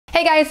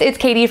Hey guys, it's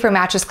Katie from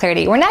Mattress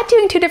Clarity. We're not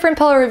doing two different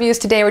pillow reviews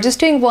today. We're just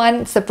doing one.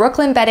 It's the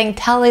Brooklyn Bedding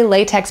Talalay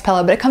Latex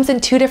pillow, but it comes in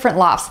two different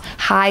lofts,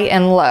 high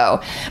and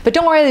low. But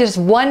don't worry, there's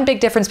one big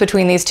difference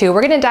between these two.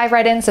 We're gonna dive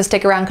right in, so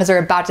stick around because we're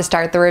about to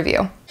start the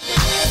review.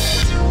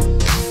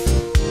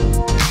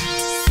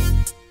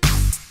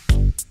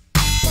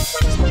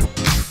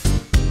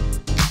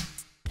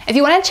 If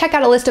you want to check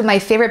out a list of my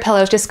favorite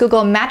pillows, just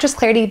Google Mattress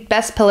Clarity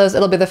Best Pillows.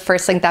 It'll be the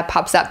first link that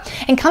pops up.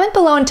 And comment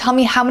below and tell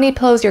me how many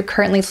pillows you're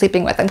currently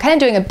sleeping with. I'm kind of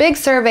doing a big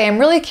survey. I'm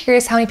really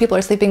curious how many people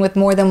are sleeping with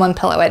more than one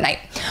pillow at night.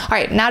 All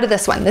right, now to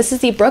this one. This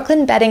is the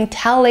Brooklyn Bedding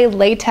Talalay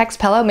Latex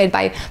pillow made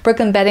by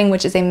Brooklyn Bedding,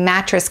 which is a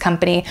mattress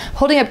company.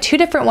 Holding up two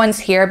different ones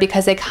here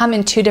because they come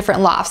in two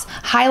different lofts,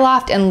 high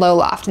loft and low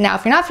loft. Now,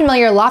 if you're not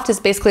familiar, loft is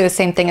basically the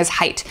same thing as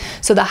height.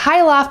 So the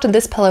high loft of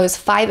this pillow is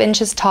 5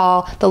 inches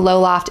tall. The low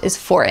loft is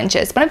 4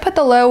 inches. But I'm gonna put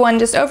the low one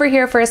just over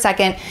here for a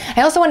second.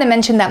 I also want to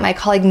mention that my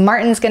colleague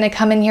Martin's going to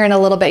come in here in a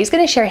little bit. He's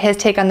going to share his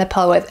take on the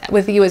pillow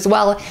with you as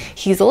well.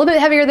 He's a little bit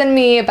heavier than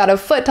me, about a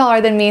foot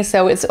taller than me,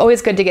 so it's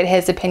always good to get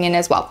his opinion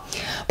as well.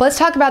 But let's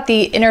talk about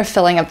the inner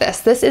filling of this.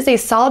 This is a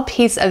solid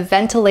piece of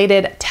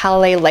ventilated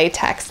Talalay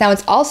latex. Now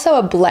it's also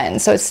a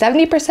blend, so it's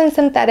 70%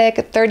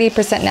 synthetic,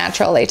 30%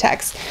 natural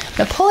latex. I'm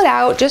going to pull it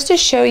out just to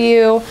show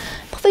you.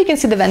 Hopefully you can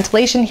see the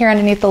ventilation here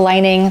underneath the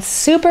lining.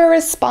 Super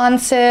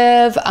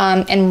responsive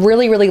and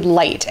really, really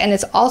light. And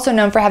it's also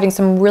known for having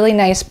some really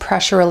nice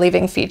pressure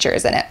relieving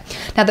features in it.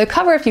 Now the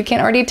cover, if you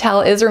can't already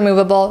tell, is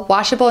removable,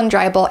 washable and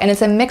dryable, and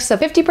it's a mix of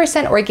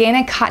 50%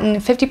 organic cotton,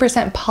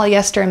 50%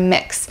 polyester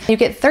mix. You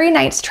get 30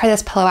 nights to try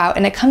this pillow out,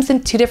 and it comes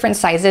in two different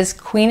sizes,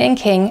 queen and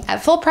king.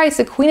 At full price,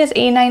 the queen is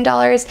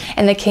 $89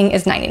 and the king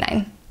is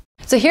 $99.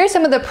 So here are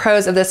some of the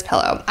pros of this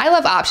pillow. I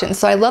love options,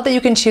 so I love that you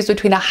can choose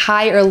between a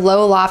high or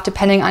low loft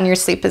depending on your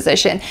sleep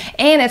position.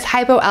 And it's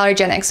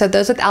hypoallergenic, so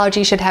those with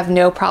allergies should have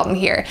no problem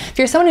here. If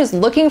you're someone who's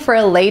looking for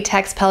a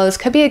latex pillow, this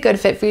could be a good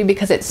fit for you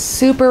because it's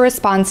super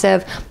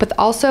responsive, but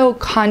also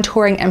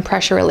contouring and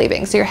pressure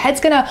relieving. So your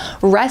head's gonna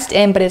rest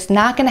in, but it's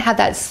not gonna have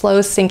that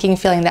slow sinking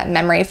feeling that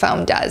memory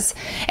foam does.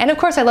 And of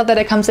course, I love that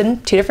it comes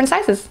in two different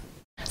sizes.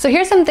 So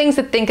here's some things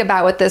to think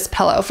about with this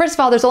pillow. First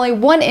of all, there's only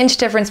 1 inch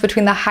difference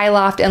between the high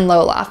loft and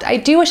low loft. I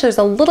do wish there's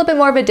a little bit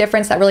more of a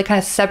difference that really kind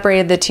of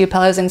separated the two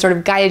pillows and sort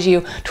of guided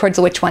you towards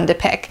which one to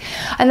pick.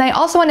 And I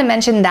also want to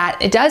mention that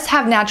it does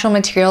have natural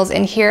materials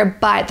in here,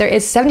 but there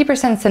is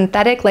 70%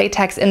 synthetic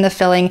latex in the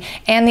filling,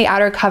 and the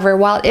outer cover,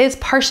 while it is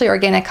partially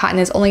organic cotton,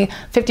 is only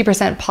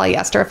 50%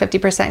 polyester or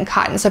 50%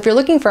 cotton. So if you're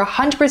looking for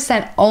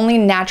 100% only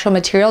natural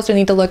materials, you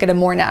need to look at a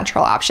more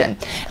natural option.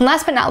 And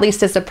last but not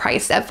least is the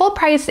price. At full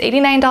price,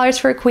 $89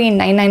 for a queen,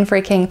 $99 for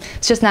a king.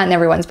 It's just not in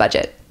everyone's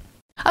budget.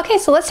 Okay,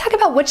 so let's talk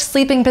about which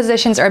sleeping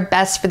positions are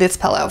best for this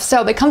pillow.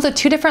 So it comes with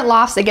two different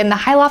lofts. Again, the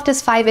high loft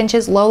is 5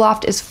 inches, low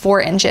loft is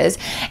 4 inches.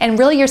 And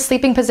really your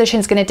sleeping position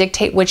is gonna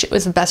dictate which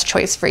was the best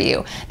choice for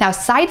you. Now,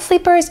 side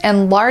sleepers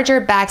and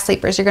larger back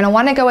sleepers, you're gonna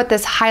wanna go with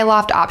this high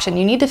loft option.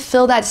 You need to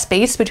fill that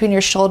space between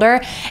your shoulder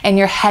and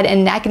your head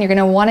and neck, and you're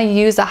gonna wanna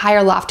use the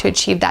higher loft to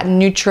achieve that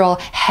neutral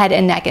head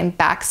and neck and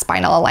back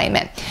spinal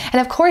alignment. And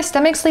of course,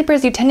 stomach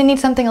sleepers, you tend to need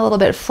something a little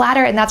bit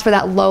flatter, and that's where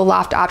that low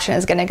loft option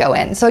is gonna go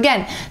in. So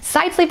again,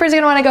 side sleepers,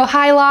 you're gonna want to go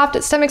high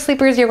loft, stomach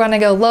sleepers, you're going to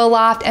go low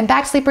loft, and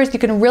back sleepers, you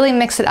can really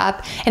mix it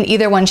up, and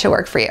either one should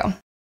work for you.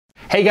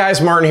 Hey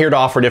guys, Martin here to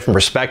offer a different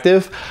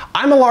perspective.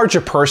 I'm a larger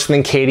person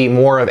than Katie,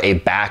 more of a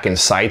back and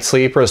side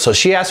sleeper, so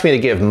she asked me to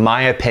give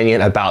my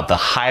opinion about the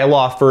high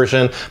loft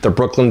version, the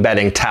Brooklyn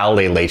Bedding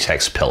Talalay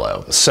Latex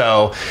pillow.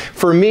 So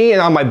for me and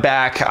on my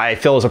back, I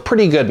feel it's a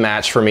pretty good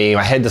match for me.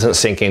 My head doesn't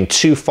sink in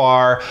too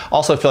far.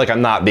 Also feel like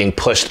I'm not being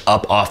pushed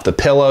up off the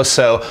pillow,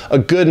 so a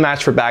good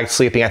match for back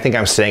sleeping. I think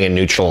I'm staying in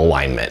neutral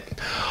alignment.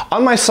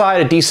 On my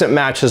side, a decent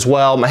match as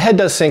well. My head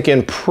does sink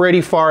in pretty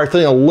far,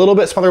 feeling a little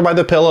bit smothered by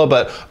the pillow,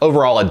 but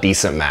overall a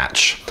decent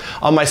match.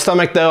 On my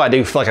stomach though, I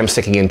do feel like I'm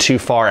sticking in too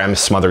far. I'm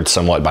smothered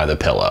somewhat by the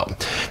pillow.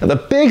 Now the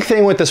big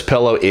thing with this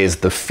pillow is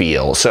the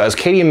feel. So as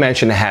Katie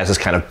mentioned, it has this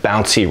kind of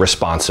bouncy,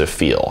 responsive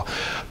feel.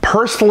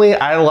 Personally,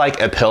 I like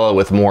a pillow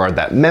with more of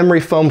that memory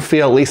foam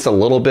feel, at least a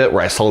little bit,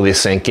 where I slowly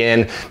sink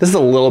in. This is a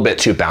little bit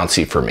too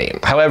bouncy for me.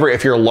 However,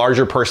 if you're a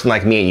larger person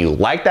like me and you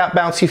like that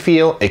bouncy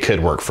feel, it could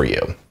work for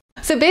you.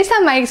 So based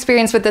on my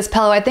experience with this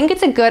pillow, I think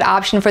it's a good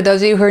option for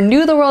those of you who are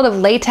new to the world of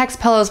latex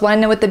pillows, want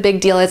to know what the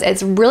big deal is.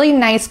 It's really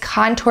nice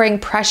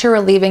contouring, pressure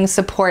relieving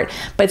support,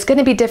 but it's going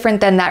to be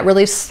different than that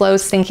really slow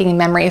sinking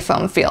memory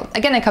foam feel.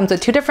 Again, it comes with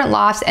two different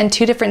lofts and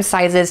two different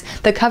sizes.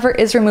 The cover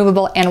is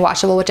removable and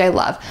washable, which I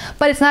love,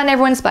 but it's not in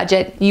everyone's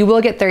budget. You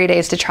will get 30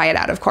 days to try it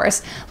out, of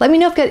course. Let me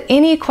know if you've got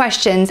any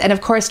questions, and of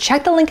course,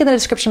 check the link in the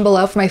description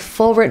below for my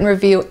full written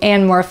review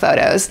and more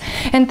photos.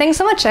 And thanks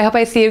so much. I hope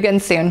I see you again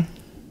soon.